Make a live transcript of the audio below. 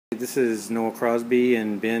this is Noah Crosby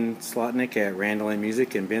and Ben Slotnick at Randall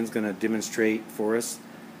Music, and Ben's going to demonstrate for us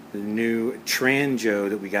the new Tranjo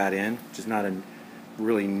that we got in, which is not a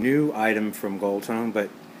really new item from GoldTone,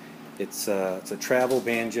 but it's a travel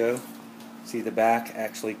banjo. See, the back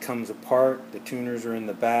actually comes apart, the tuners are in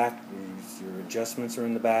the back, your adjustments are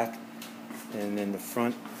in the back, and then the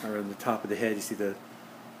front, or the top of the head, you see the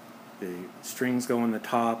strings go on the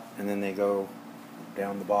top, and then they go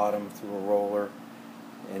down the bottom through a roller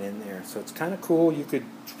and in there. So it's kind of cool. You could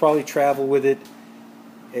probably travel with it.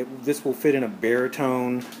 This will fit in a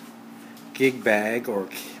baritone gig bag, or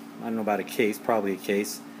I don't know about a case, probably a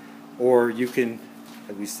case. Or you can,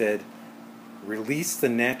 as we said, release the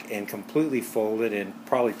neck and completely fold it and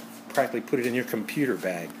practically put it in your computer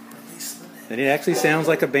bag. And it actually sounds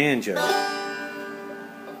like a banjo.